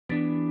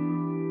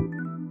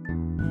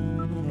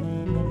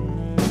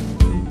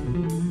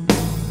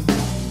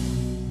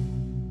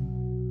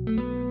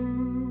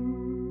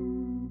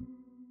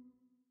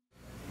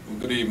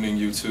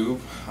YouTube.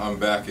 I'm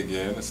back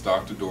again. It's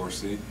Dr.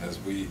 Dorsey as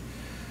we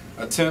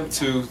attempt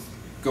to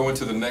go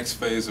into the next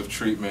phase of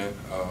treatment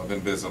of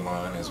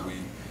Invisalign as we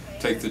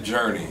take the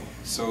journey.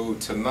 So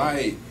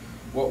tonight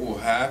what will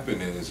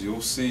happen is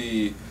you'll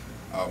see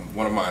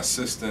one of my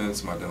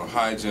assistants, my dental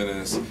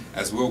hygienist,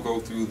 as we'll go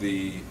through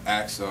the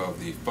acts of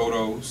the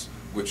photos,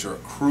 which are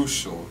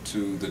crucial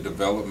to the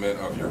development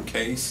of your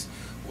case.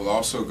 We'll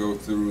also go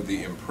through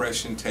the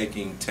impression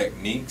taking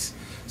techniques.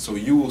 So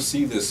you will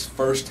see this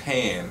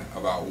firsthand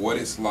about what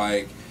it's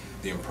like,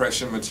 the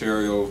impression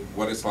material,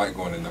 what it's like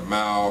going in the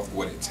mouth,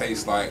 what it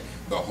tastes like,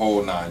 the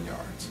whole 9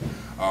 yards.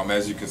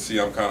 As you can see,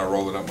 I'm kind of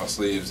rolling up my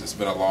sleeves. It's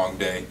been a long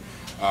day.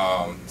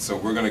 So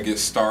we're going to get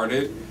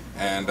started,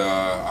 and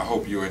I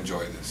hope you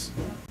enjoy this.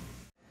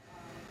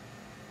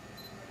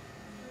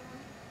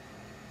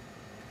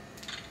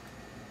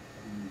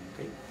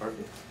 Okay,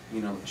 perfect.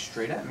 You know, look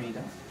straight at me,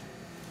 Doc.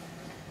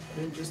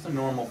 Just a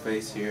normal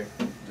face here.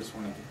 Just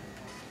want to get.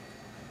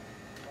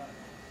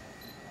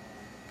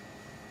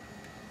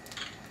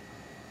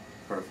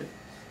 Perfect.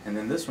 And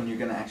then this one, you're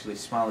going to actually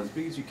smile as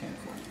big as you can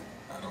for me.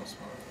 I don't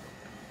smile.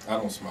 I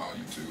don't smile,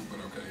 you too, but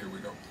okay, here we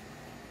go.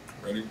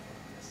 Ready?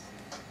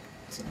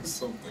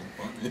 Something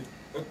funny.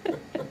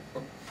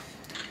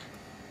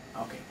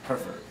 Okay,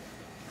 perfect.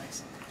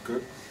 Excellent.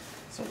 Good.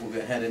 So we'll go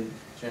ahead and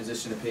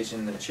transition the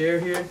patient in the chair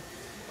here.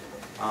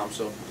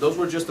 So those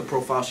were just the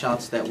profile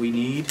shots that we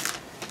need.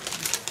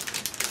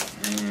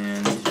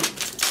 And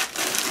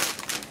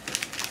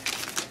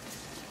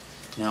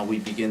now we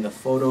begin the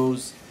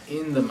photos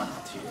in the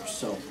mouth here.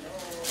 So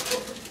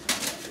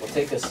we'll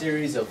take a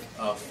series of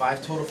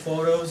 5 total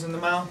photos in the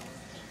mouth.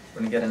 We're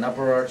going to get an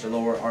upper arch, a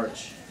lower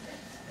arch,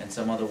 and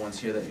some other ones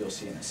here that you'll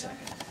see in a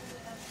second.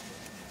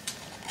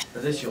 For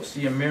this, you'll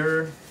see a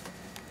mirror,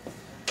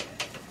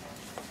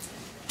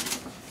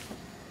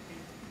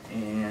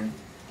 and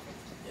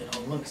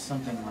it'll look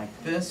something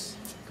like this.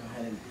 Go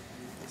ahead and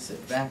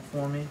sit back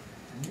for me.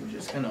 And you're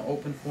just going to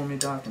open for me,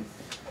 Doc. And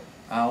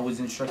I always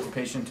instruct the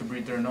patient to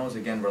breathe through their nose.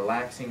 Again,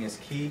 relaxing is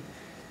key.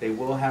 They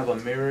will have a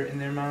mirror in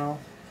their mouth,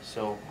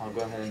 so I'll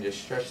go ahead and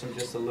just stretch them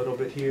just a little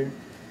bit here.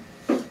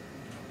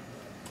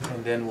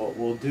 And then what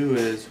we'll do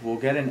is we'll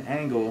get an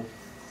angle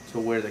to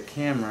where the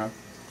camera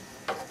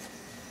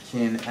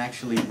can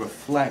actually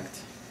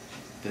reflect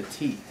the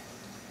teeth.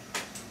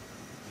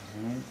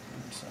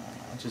 So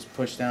I'll just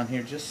push down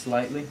here just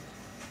slightly,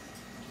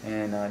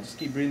 and just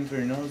keep breathing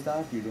through your nose,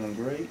 Doc. You're doing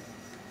great.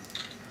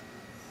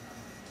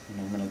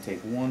 And I'm going to take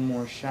one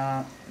more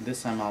shot.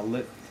 This time I'll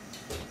lift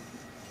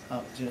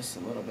up just a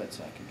little bit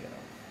so I can get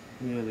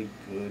a really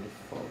good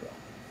photo.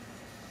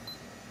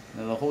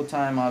 Now the whole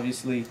time,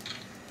 obviously,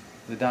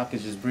 the doc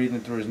is just breathing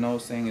through his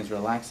nose, staying as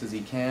relaxed as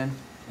he can,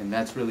 and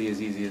that's really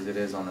as easy as it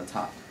is on the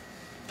top.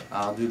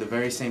 I'll do the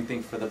very same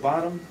thing for the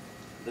bottom.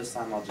 This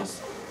time I'll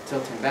just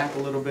tilt him back a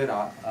little bit.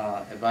 I'll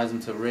advise him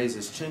to raise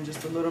his chin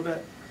just a little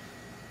bit.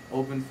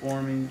 Open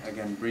for me.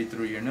 Again, breathe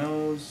through your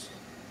nose.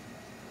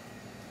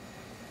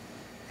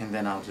 And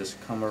then I'll just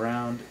come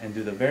around and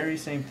do the very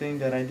same thing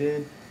that I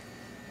did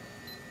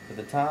to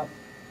the top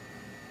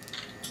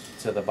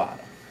to the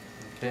bottom.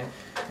 Okay?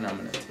 And I'm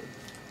going to take,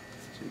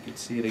 so you can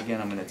see it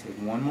again, I'm going to take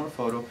one more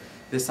photo.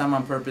 This time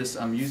on purpose,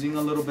 I'm using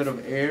a little bit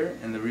of air,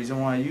 and the reason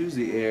why I use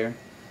the air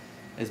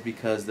is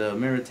because the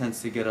mirror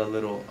tends to get a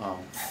little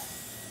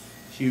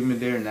humid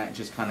there, and that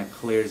just kind of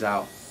clears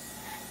out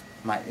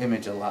my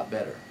image a lot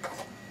better.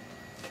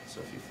 So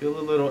if you feel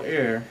a little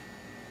air,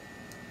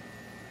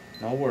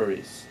 no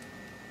worries.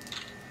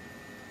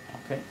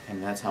 Okay,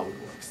 and that's how it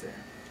works there.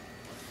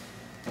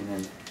 And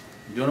then,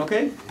 you doing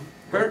okay?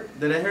 Hurt?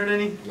 Did I hurt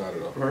any? Not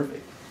at all.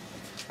 Perfect.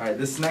 Alright,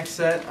 this next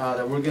set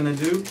that we're going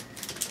to do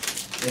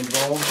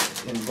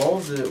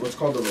involves what's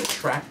called a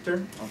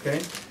retractor,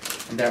 okay?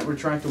 And that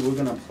retractor we're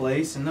going to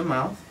place in the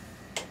mouth.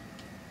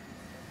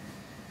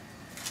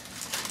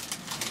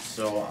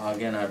 So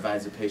again, I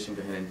advise the patient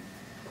go ahead and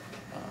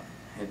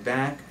head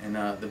back. And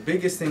the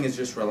biggest thing is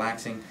just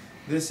relaxing.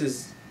 This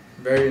is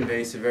very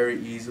invasive, very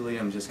easily.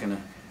 I'm just going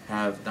to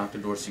have Dr.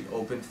 Dorsey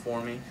open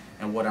for me.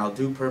 And what I'll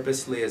do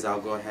purposely is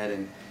I'll go ahead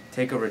and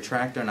take a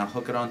retractor and I'll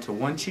hook it onto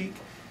one cheek,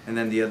 and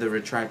then the other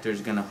retractor is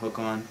going to hook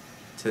on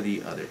to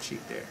the other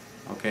cheek there.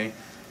 Okay?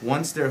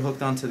 Once they're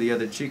hooked onto the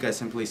other cheek, I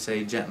simply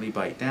say gently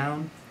bite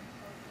down.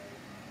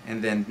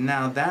 And then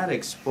now that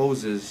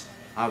exposes,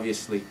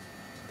 obviously,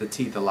 the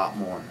teeth a lot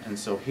more. And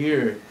so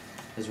here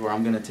is where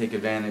I'm going to take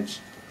advantage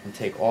and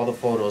take all the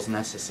photos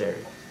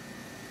necessary.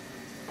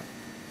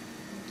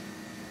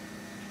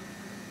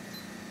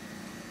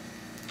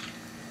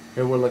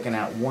 Here we're looking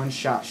at one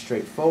shot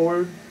straight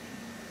forward.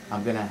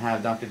 I'm going to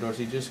have Dr.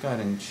 Dorsey just go ahead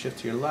and shift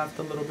to your left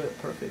a little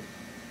bit. Perfect.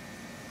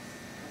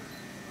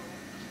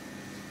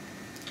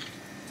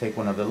 Take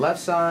one of the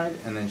left side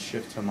and then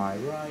shift to my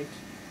right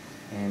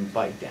and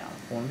bite down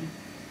for me.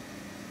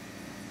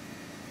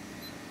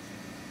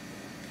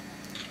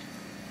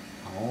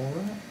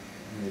 Alright.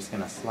 I'm just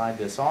going to slide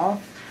this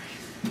off.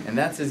 And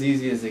that's as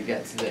easy as it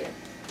gets there.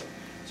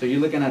 So you're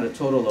looking at a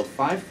total of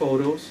 5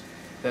 photos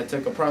that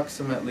took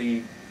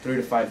approximately 3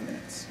 to 5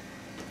 minutes.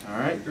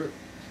 Alright?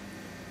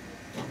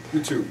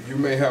 You too. You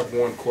may have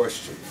one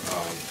question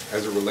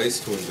as it relates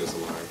to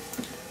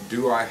Invisalign.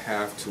 Do I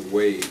have to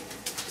wait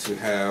to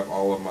have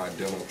all of my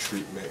dental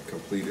treatment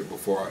completed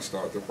before I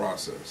start the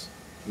process?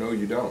 No,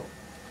 you don't.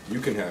 You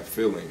can have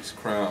fillings,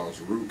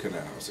 crowns, root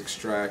canals,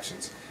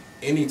 extractions,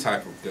 any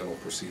type of dental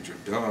procedure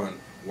done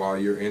while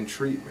you're in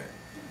treatment.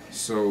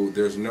 So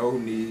there's no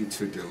need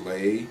to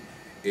delay.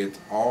 It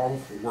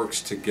all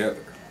works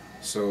together.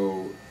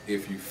 So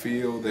if you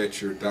feel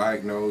that you're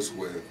diagnosed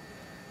with,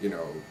 you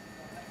know,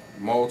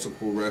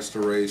 multiple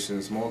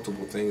restorations,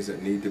 multiple things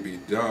that need to be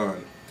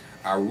done,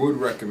 I would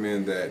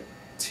recommend that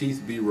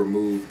teeth be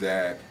removed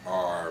that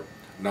are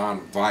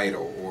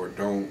non-vital or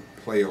don't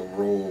play a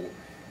role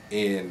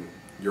in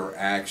your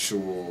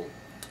actual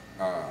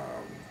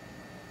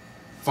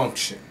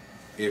function.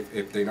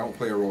 If they don't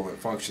play a role in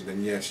function,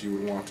 then yes, you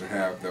would want to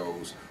have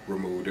those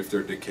removed if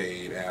they're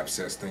decayed,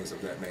 abscess, things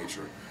of that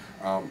nature.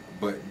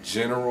 But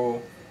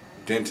general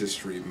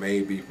dentistry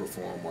may be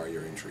performed while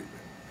you're in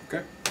treatment.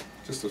 Okay?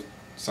 Just a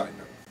side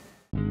note.